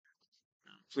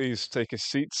Please take a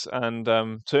seat and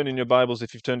turn in your Bibles,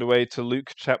 if you've turned away, to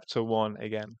Luke chapter 1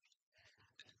 again.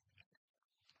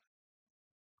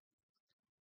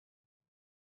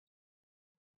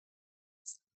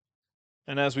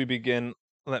 And as we begin,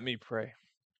 let me pray.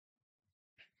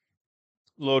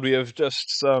 Lord, we have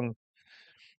just sung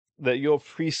that your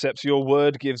precepts, your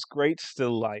word gives great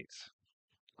delight.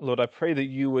 Lord, I pray that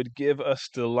you would give us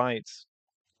delight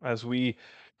as we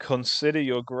consider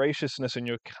your graciousness and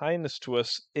your kindness to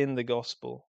us in the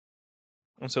gospel.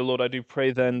 And so, Lord, I do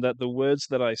pray then that the words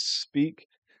that I speak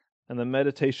and the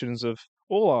meditations of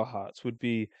all our hearts would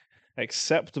be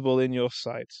acceptable in your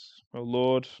sight, O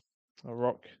Lord, our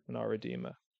rock and our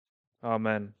Redeemer.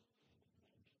 Amen.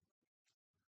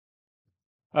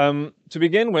 To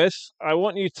begin with, I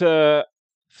want you to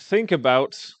think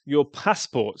about your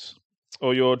passport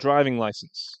or your driving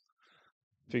license.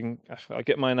 I'll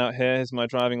get mine out here. Here's my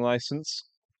driving license.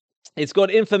 It's got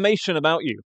information about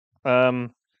you.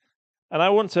 And I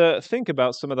want to think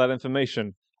about some of that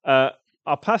information. Our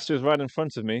pastor is right in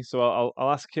front of me, so I'll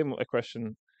ask him a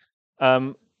question.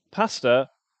 Pastor,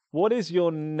 what is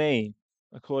your name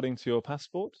according to your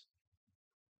passport?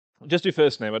 Just your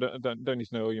first name. I don't need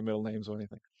to know your middle names or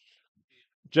anything.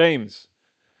 James.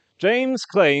 James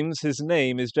claims his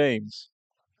name is James.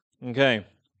 Okay.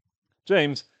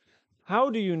 James, how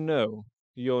do you know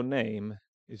your name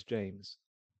is James?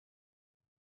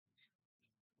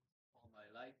 All my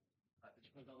life, I've been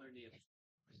called other names.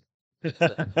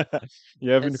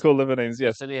 You haven't It's called other names,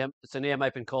 yes. it's a name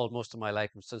I've been called most of my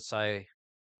life since I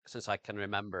can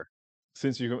remember.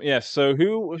 Since yes. So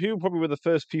who probably were the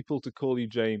first people to call you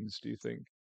James, do you think?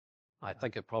 I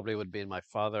think it probably would be my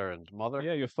father and mother.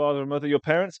 Yeah, your father and mother, your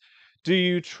parents. Do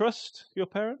you trust your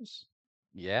parents?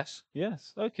 Yes.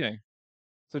 Yes. Okay.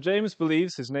 So James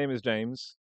believes his name is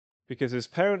James because his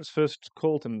parents first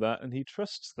called him that and he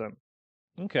trusts them.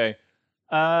 Okay.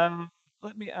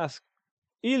 Let me ask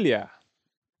Ilya.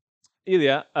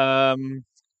 Ilya,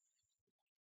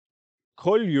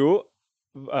 kolyu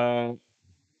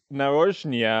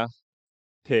narodzenia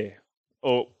ty?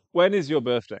 Or when is your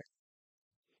birthday?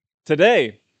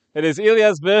 Today. It is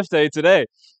Ilya's birthday today.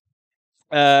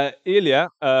 Ilya,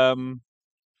 one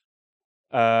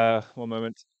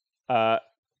moment.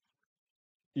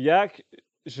 Jak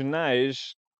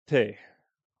znasz ty?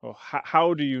 Or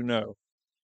how do you know?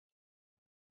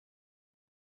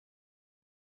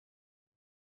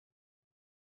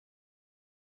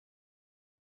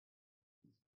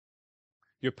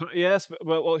 Yes,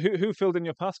 well, who filled in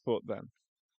your passport then?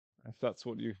 If that's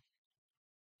what you.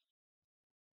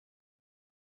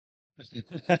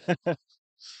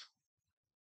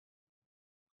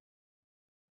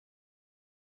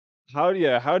 How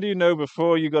do you know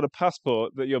before you got a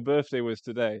passport that your birthday was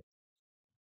today?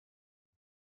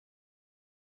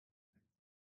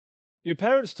 Your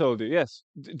parents told you, yes.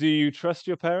 Do you trust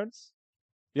your parents?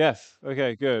 Yes.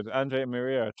 Okay, good. Andre and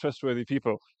Maria are trustworthy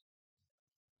people.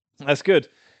 That's good.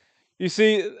 You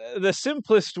see, the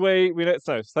simplest way we know.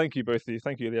 So, thank you both of you.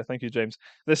 Thank you, Leah. Thank you, James.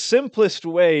 The simplest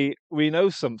way we know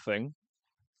something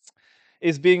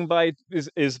is by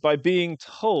being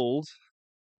told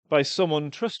by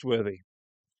someone trustworthy.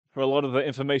 For a lot of the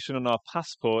information on our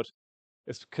passport,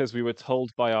 it's because we were told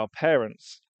by our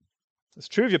parents. It's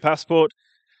true of your passport.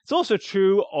 It's also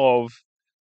true of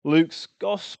Luke's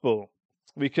gospel.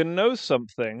 We can know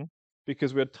something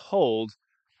because we're told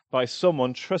by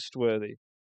someone trustworthy.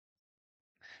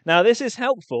 Now, this is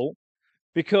helpful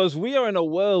because we are in a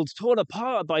world torn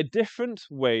apart by different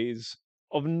ways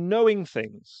of knowing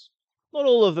things. Not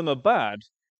all of them are bad,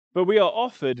 but we are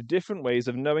offered different ways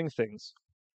of knowing things.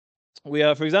 We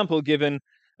are, for example,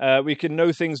 we can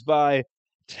know things by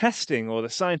testing or the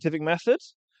scientific method.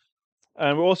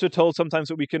 And we're also told sometimes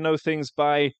that we can know things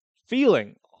by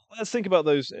feeling. Let's think about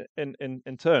those in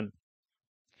turn.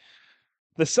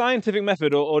 The scientific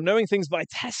method, or knowing things by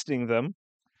testing them,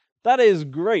 that is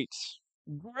great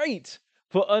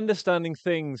for understanding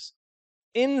things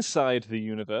inside the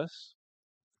universe.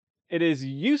 It is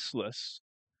useless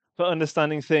for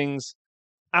understanding things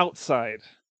outside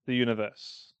the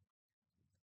universe.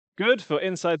 Good for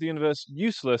inside the universe,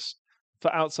 useless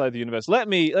for outside the universe. Let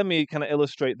me kind of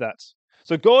illustrate that.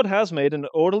 So God has made an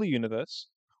orderly universe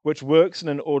which works in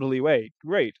an orderly way.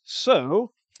 Great.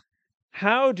 So,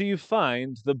 how do you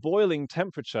find the boiling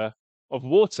temperature of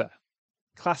water?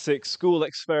 Classic school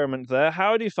experiment there.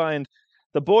 How do you find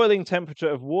the boiling temperature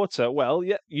of water? Well,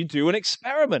 yeah, you do an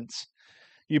experiment.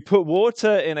 You put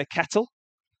water in a kettle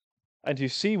and you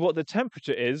see what the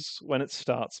temperature is when it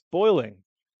starts boiling.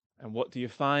 And what do you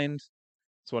find?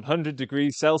 It's 100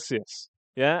 degrees Celsius.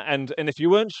 Yeah, and if you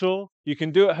weren't sure, you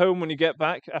can do it at home when you get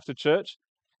back after church.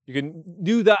 You can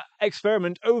do that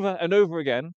experiment over and over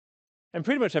again, and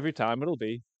pretty much every time it'll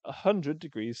be 100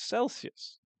 degrees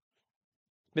Celsius.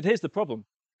 But here's the problem.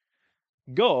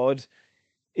 God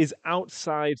is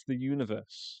outside the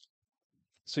universe.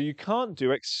 So you can't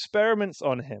do experiments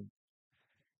on him.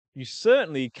 You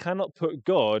certainly cannot put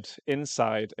God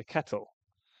inside a kettle.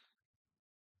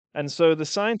 And so the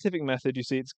scientific method, you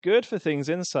see, it's good for things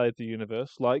inside the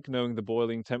universe, like knowing the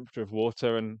boiling temperature of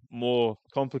water and more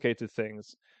complicated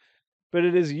things. But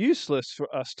it is useless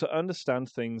for us to understand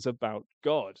things about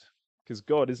God, because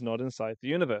God is not inside the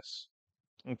universe.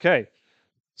 Okay,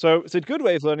 so it's a good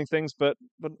way of learning things, but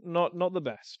not the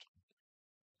best.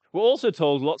 We're also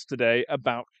told lots today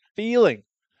about feeling.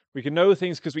 We can know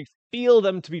things because we feel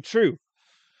them to be true.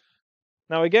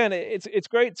 Now, again, it's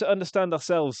great to understand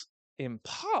ourselves in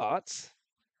part.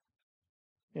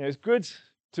 It's good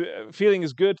to feeling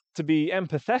is good to be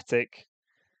empathetic,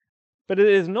 but it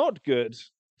is not good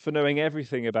for knowing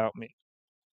everything about me.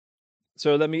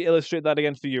 So let me illustrate that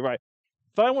again for you. Right.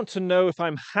 If I want to know if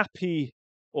I'm happy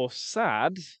or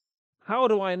sad, how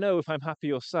do I know if I'm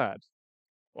happy or sad?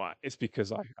 Well, it's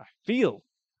because I feel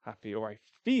happy or I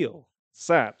feel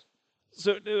sad.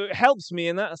 So it helps me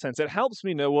in that sense. It helps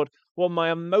me know what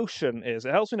my emotion is.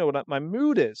 It helps me know what my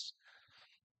mood is.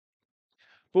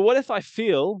 But what if I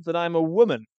feel that I'm a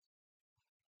woman?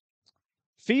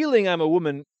 Feeling I'm a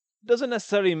woman doesn't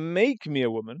necessarily make me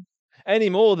a woman any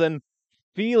more than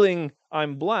feeling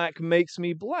I'm black makes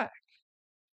me black.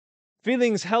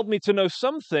 Feelings help me to know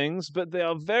some things, but they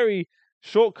are very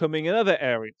shortcoming in other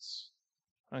areas.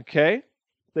 Okay?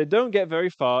 They don't get very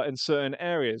far in certain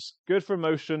areas. Good for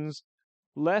emotions,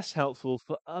 less helpful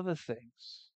for other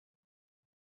things.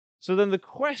 So then the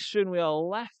question we are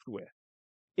left with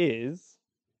is,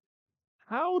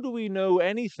 how do we know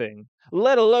anything,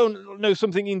 let alone know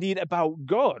something indeed about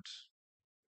God?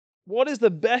 What is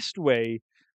the best way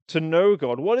to know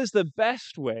God? What is the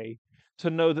best way to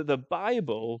know that the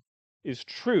Bible is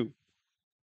true?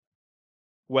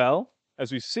 Well,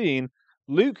 as we've seen,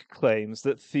 Luke claims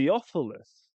that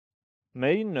Theophilus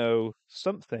may know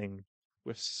something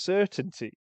with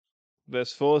certainty.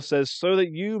 Verse 4 says, so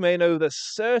that you may know the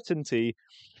certainty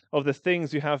of the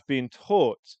things you have been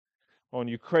taught. On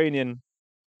Ukrainian,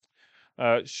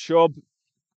 Shob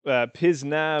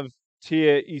Piznav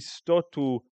Tir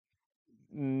Istotu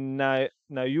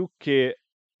Nauke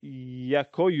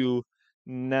Yakoyu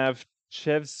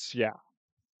Navchevsya.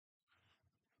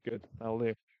 Good, I'll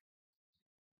leave.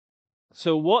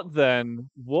 So what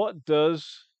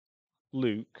does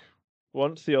Luke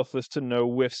want Theophilus to know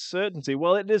with certainty?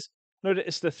 Well,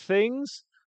 it's the things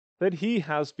that he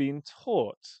has been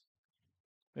taught.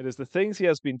 It is the things he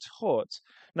has been taught.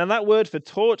 Now, that word for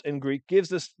taught in Greek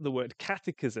gives us the word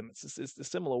catechism. It's a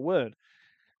similar word,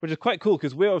 which is quite cool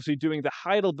because we're obviously doing the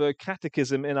Heidelberg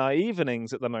Catechism in our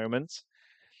evenings at the moment.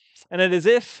 And it is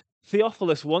as if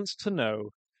Theophilus wants to know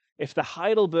if the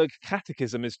Heidelberg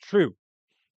Catechism is true.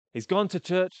 He's gone to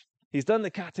church, he's done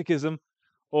the catechism,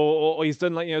 or he's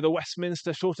done the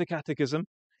Westminster Shorter Catechism.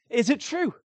 Is it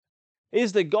true?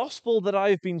 Is the gospel that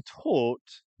I've been taught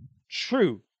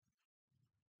true?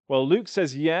 Well, Luke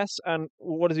says yes, and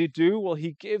what does he do? Well,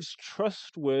 he gives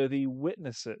trustworthy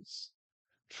witnesses.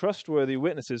 Trustworthy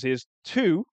witnesses. He has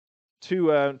two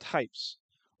types.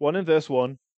 One in verse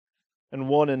 1 and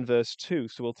one in verse 2.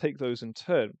 So we'll take those in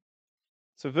turn.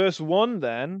 So verse 1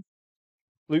 then,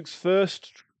 Luke's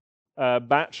first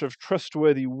batch of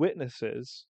trustworthy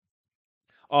witnesses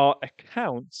are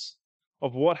accounts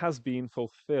of what has been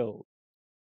fulfilled.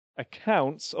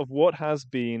 Accounts of what has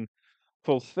been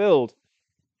fulfilled.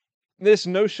 This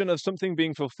notion of something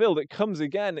being fulfilled, it comes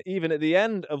again even at the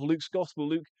end of Luke's gospel.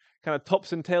 Luke kind of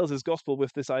tops and tails his gospel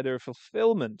with this idea of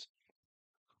fulfillment.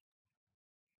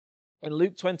 In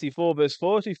Luke 24, verse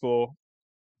 44,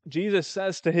 Jesus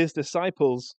says to his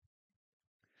disciples,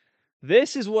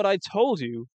 this is what I told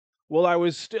you while I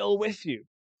was still with you.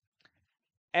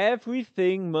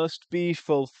 Everything must be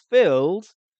fulfilled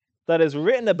that is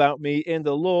written about me in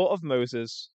the law of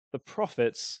Moses, the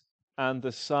prophets, and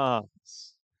the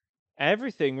Psalms.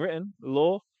 Everything written, the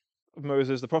law of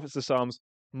Moses, the prophets, the Psalms,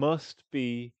 must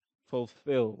be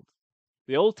fulfilled.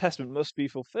 The Old Testament must be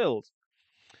fulfilled.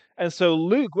 And so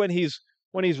Luke, when he's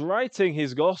writing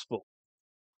his gospel,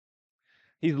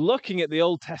 he's looking at the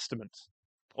Old Testament,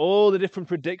 all the different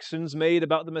predictions made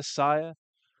about the Messiah,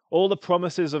 all the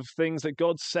promises of things that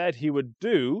God said he would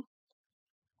do.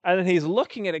 And then he's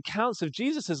looking at accounts of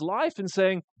Jesus' life and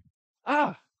saying,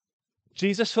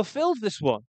 Jesus fulfilled this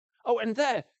one. Oh, and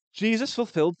there, Jesus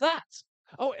fulfilled that.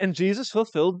 Oh, and Jesus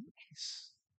fulfilled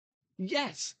this.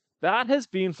 Yes, that has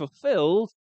been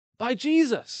fulfilled by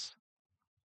Jesus.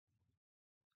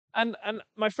 And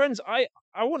my friends, I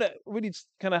want to really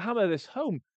kind of hammer this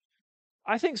home.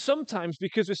 I think sometimes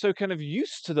because we're so kind of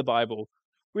used to the Bible,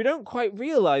 we don't quite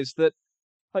realize that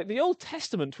like the Old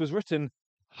Testament was written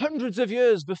hundreds of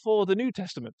years before the New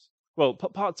Testament. Well,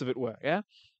 parts of it were, yeah?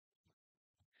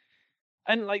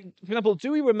 And like, for example,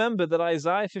 do we remember that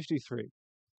Isaiah 53,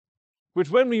 which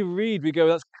when we read, we go,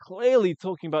 that's clearly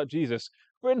talking about Jesus,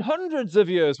 written hundreds of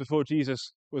years before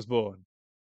Jesus was born.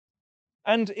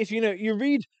 And if you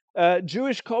read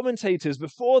Jewish commentators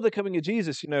before the coming of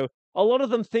Jesus, a lot of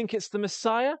them think it's the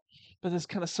Messiah, but there's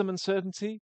kind of some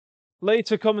uncertainty.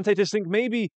 Later commentators think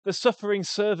maybe the suffering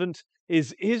servant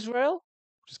is Israel,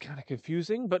 which is kind of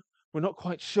confusing, but we're not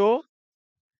quite sure.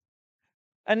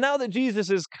 And now that Jesus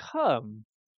has come,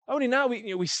 only now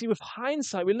we see with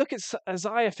hindsight, we look at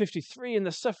Isaiah 53 and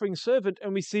the suffering servant,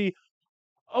 and we see,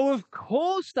 oh, of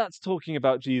course that's talking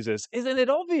about Jesus. Isn't it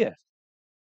obvious?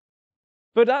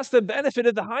 But that's the benefit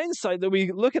of the hindsight that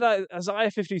we look at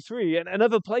Isaiah 53 and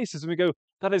other places and we go,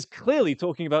 that is clearly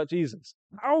talking about Jesus.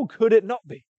 How could it not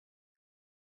be?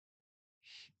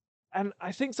 And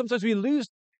I think sometimes we lose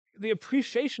the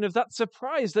appreciation of that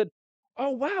surprise that,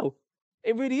 oh, wow,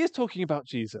 it really is talking about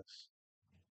Jesus.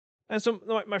 And so,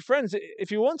 my friends,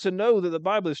 if you want to know that the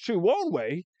Bible is true, one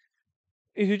way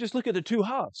is you just look at the two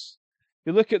halves.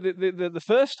 You look at the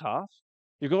first half,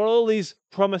 you've got all these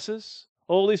promises,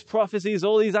 all these prophecies,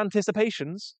 all these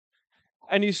anticipations,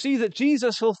 and you see that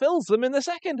Jesus fulfills them in the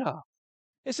second half.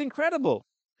 It's incredible.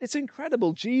 It's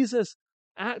incredible. Jesus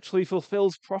actually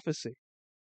fulfills prophecy.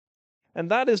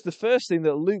 And that is the first thing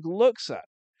that Luke looks at.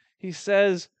 He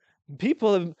says,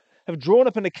 people have drawn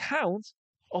up an account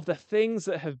of the things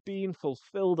that have been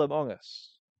fulfilled among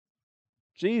us.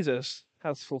 Jesus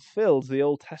has fulfilled the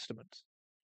Old Testament.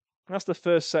 That's the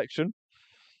first section.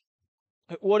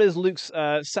 What is Luke's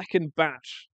second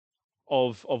batch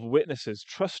of witnesses,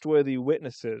 trustworthy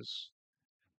witnesses?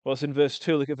 Well, it's in verse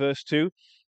 2. Look at verse 2.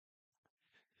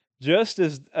 Just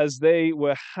as they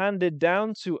were handed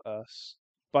down to us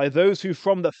by those who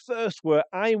from the first were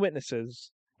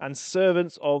eyewitnesses and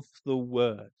servants of the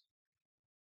word.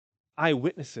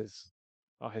 Eyewitnesses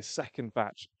are his second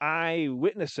batch.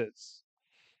 Eyewitnesses.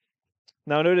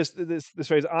 Now notice this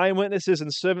phrase, eyewitnesses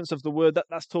and servants of the word,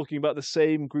 that's talking about the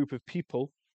same group of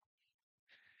people.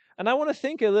 And I want to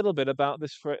think a little bit about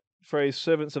this phrase,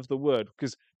 servants of the word,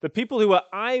 because the people who are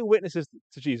eyewitnesses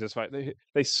to Jesus, right?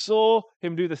 They saw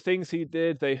him do the things he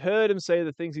did. They heard him say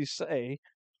the things he say.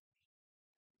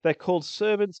 They're called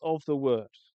servants of the word.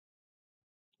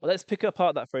 Well, let's pick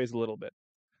apart that phrase a little bit.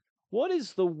 What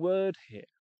is the word here?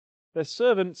 They're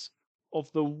servants of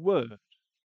the word.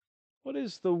 What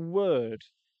is the word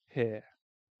here?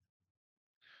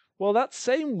 Well, that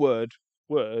same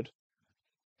word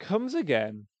comes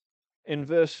again in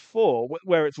verse 4,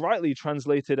 where it's rightly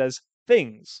translated as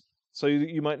things. So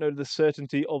you might know the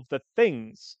certainty of the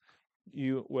things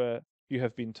you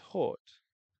have been taught.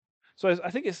 So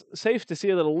I think it's safe to see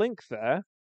a little link there.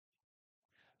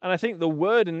 And I think the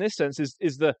word in this sense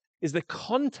is the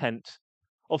content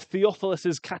of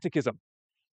Theophilus's catechism.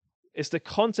 It's the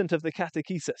content of the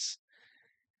catechesis.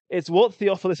 It's what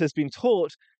Theophilus has been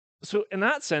taught. So in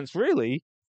that sense, really,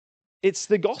 it's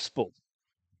the gospel.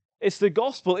 It's the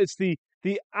gospel. It's the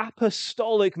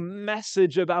apostolic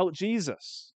message about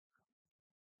Jesus.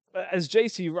 As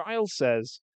J.C. Ryle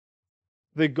says,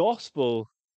 the gospel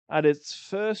at its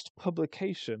first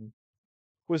publication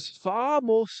was far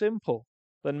more simple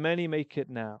than many make it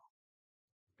now.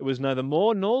 It was neither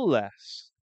more nor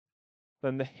less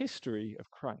than the history of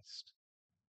Christ.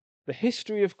 The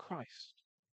history of Christ.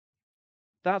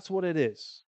 That's what it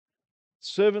is.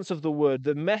 Servants of the word,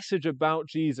 the message about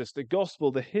Jesus, the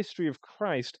gospel, the history of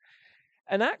Christ.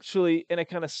 And actually, in a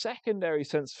kind of secondary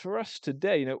sense for us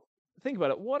today, think about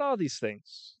it. What are these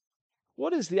things?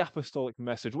 What is the apostolic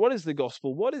message? What is the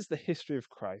gospel? What is the history of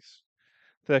Christ?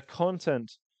 The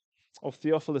content of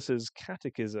Theophilus's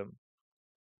catechism.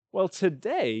 Well,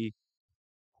 today,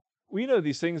 we know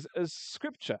these things as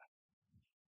Scripture.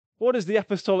 What is the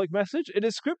apostolic message? It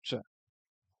is Scripture.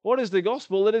 What is the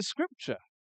gospel? It is Scripture.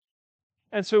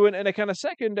 And so in a kind of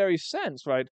secondary sense,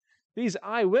 right, these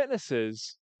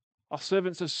eyewitnesses are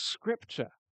servants of Scripture,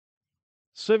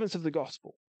 servants of the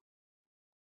gospel.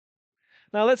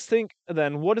 Now let's think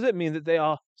then, what does it mean that they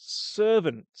are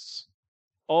servants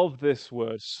of this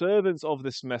word, servants of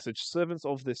this message, servants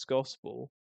of this gospel?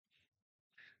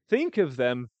 Think of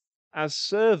them as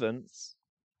servants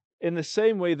in the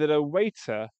same way that a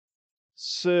waiter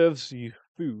serves you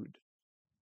food.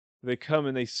 They come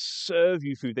and they serve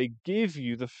you food. They give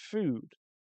you the food.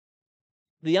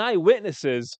 The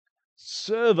eyewitnesses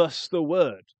serve us the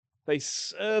word. They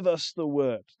serve us the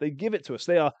word. They give it to us.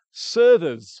 They are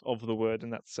servers of the word in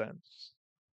that sense.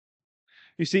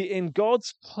 You see, in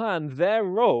God's plan, their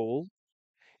role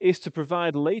is to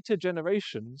provide later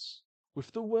generations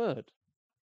with the word.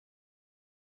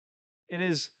 It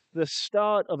is the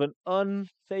start of an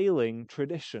unfailing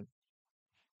tradition.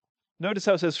 Notice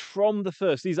how it says from the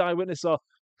first. These eyewitnesses are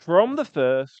from the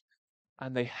first,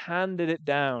 and they handed it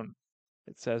down.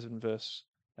 It says in verse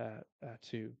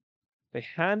 2. They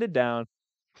handed down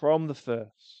from the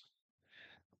first.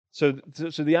 So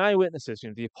the eyewitnesses,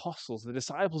 the apostles, the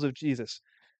disciples of Jesus,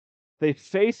 they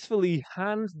faithfully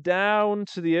hand down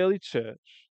to the early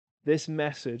church this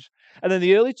message. And then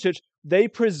the early church, they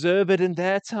preserve it in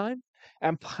their time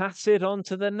and pass it on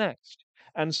to the next,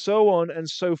 and so on and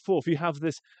so forth. You have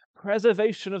this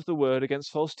preservation of the word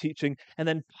against false teaching and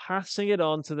then passing it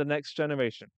on to the next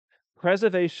generation.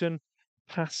 Preservation,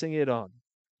 passing it on.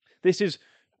 This is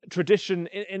tradition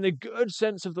in the good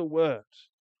sense of the word.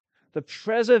 The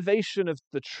preservation of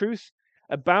the truth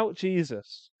about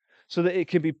Jesus so that it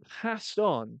can be passed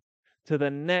on to the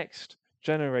next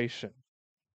generation.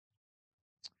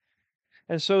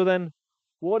 And so then,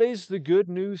 what is the good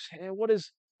news here? What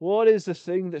is the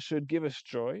thing that should give us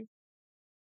joy?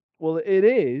 Well, it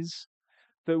is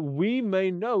that we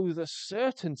may know the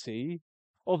certainty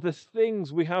of the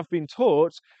things we have been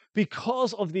taught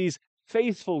because of these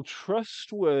faithful,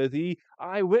 trustworthy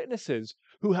eyewitnesses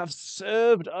who have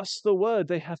served us the word.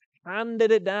 They have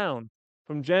handed it down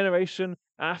from generation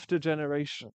after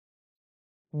generation.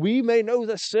 We may know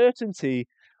the certainty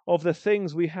of the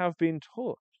things we have been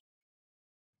taught.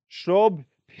 Shob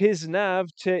pisnav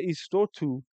te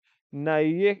istotu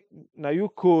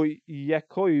nayuko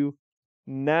yakoyu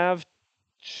nav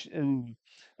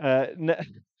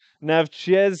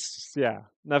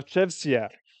navchevsia.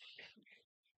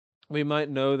 We might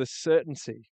know the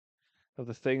certainty of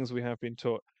the things we have been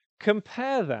taught.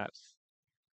 Compare that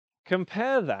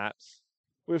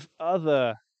with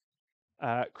other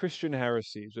Christian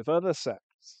heresies, with other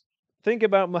sects. Think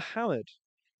about Muhammad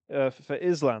for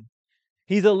Islam.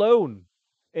 He's alone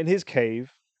in his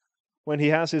cave when he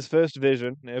has his first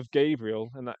vision of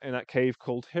Gabriel in that cave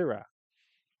called Hira.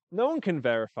 No one can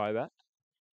verify that.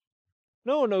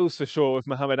 No one knows for sure if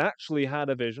Muhammad actually had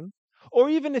a vision,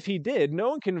 or even if he did, no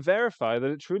one can verify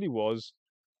that it truly was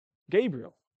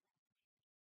Gabriel.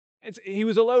 He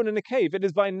was alone in a cave. It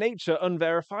is by nature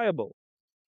unverifiable.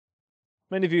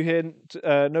 Many of you here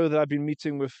know that I've been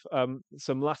meeting with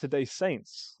some Latter-day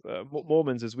Saints,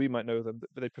 Mormons as we might know them,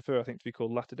 but they prefer, I think, to be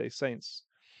called Latter-day Saints.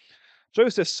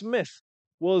 Joseph Smith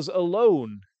was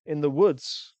alone in the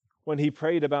woods when he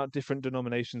prayed about different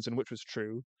denominations and which was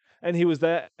true. And he was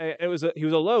there. He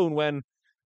was alone when,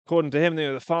 according to him,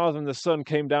 the Father and the Son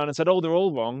came down and said, "Oh, they're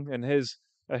all wrong, and here's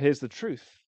the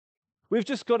truth." We've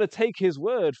just got to take his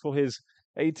word for his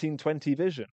 1820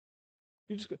 vision.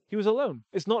 He was alone.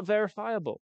 It's not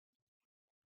verifiable.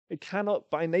 It cannot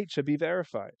by nature be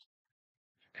verified.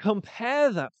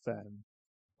 Compare that then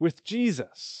with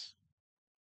Jesus,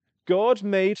 God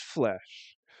made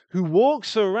flesh, who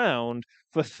walks around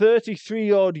for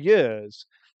 33 odd years.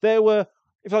 There weren't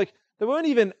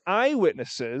even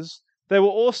eyewitnesses. There were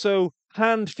also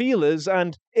hand feelers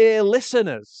and ear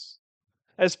listeners.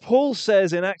 As Paul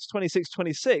says in Acts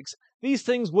 26:26, these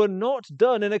things were not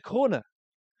done in a corner.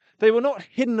 They were not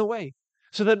hidden away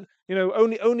so that,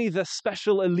 only the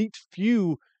special elite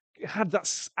few had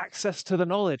that access to the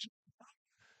knowledge.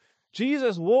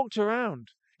 Jesus walked around.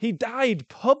 He died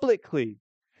publicly.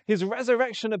 His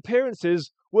resurrection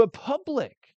appearances were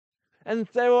public. And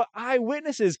there were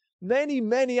eyewitnesses, many,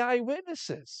 many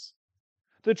eyewitnesses.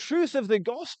 The truth of the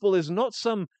gospel is not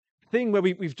some thing where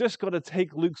we've just got to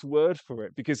take Luke's word for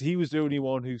it because he was the only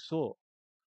one who saw.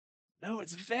 No,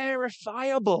 it's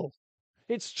verifiable.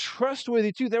 It's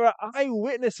trustworthy too. There are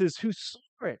eyewitnesses who saw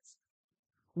it.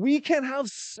 We can have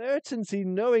certainty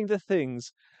knowing the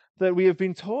things that we have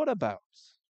been taught about.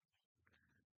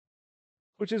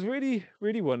 Which is really,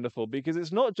 really wonderful because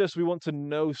it's not just we want to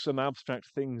know some abstract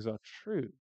things are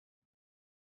true.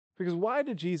 Because why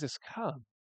did Jesus come?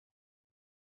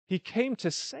 He came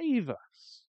to save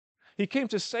us. He came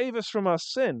to save us from our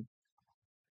sin.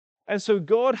 And so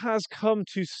God has come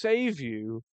to save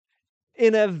you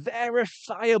in a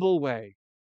verifiable way.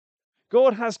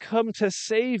 God has come to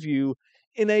save you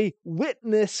in a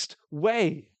witnessed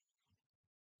way.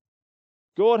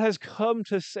 God has come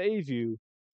to save you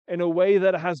in a way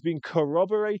that has been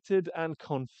corroborated and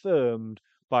confirmed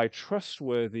by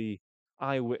trustworthy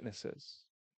eyewitnesses.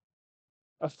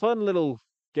 A fun little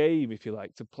game, if you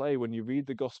like, to play when you read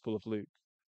the Gospel of Luke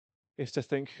is to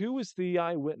think, who is the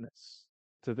eyewitness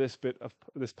to this bit of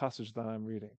this passage that I'm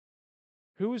reading?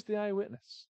 Who was the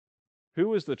eyewitness? Who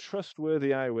was the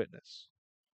trustworthy eyewitness?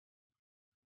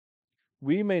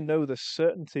 We may know the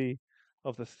certainty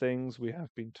of the things we have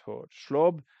been taught.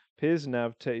 Shlob pis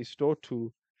nav te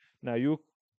istotu nayuke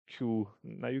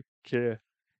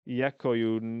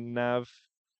yakoyu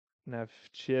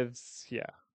navchevsia.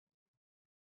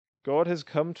 God has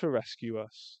come to rescue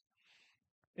us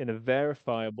in a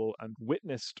verifiable and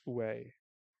witnessed way.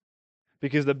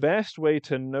 Because the best way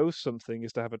to know something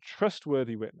is to have a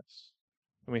trustworthy witness.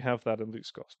 And we have that in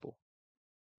Luke's Gospel.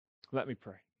 Let me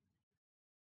pray.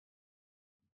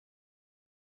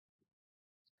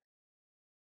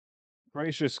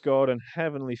 Gracious God and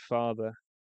Heavenly Father,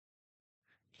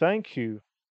 thank you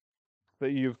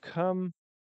that you've come,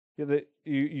 that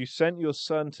you sent your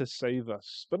Son to save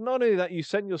us. But not only that, you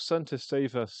sent your Son to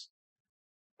save us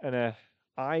in a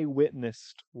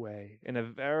eyewitnessed way, in a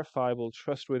verifiable,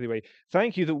 trustworthy way.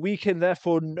 Thank you that we can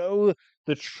therefore know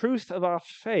the truth of our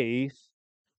faith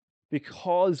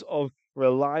because of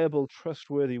reliable,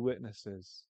 trustworthy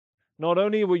witnesses. Not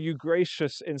only were you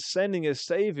gracious in sending a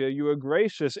Savior, you were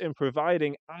gracious in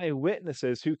providing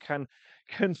eyewitnesses who can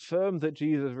confirm that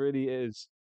Jesus really is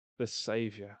the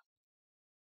Savior.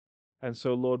 And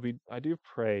so, Lord, I do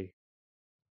pray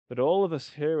that all of us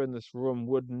here in this room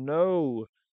would know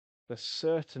the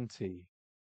certainty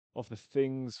of the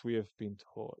things we have been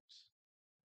taught.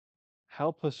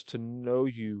 Help us to know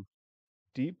you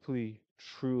deeply,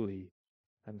 truly,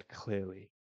 and clearly.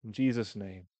 In Jesus'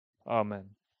 name, amen.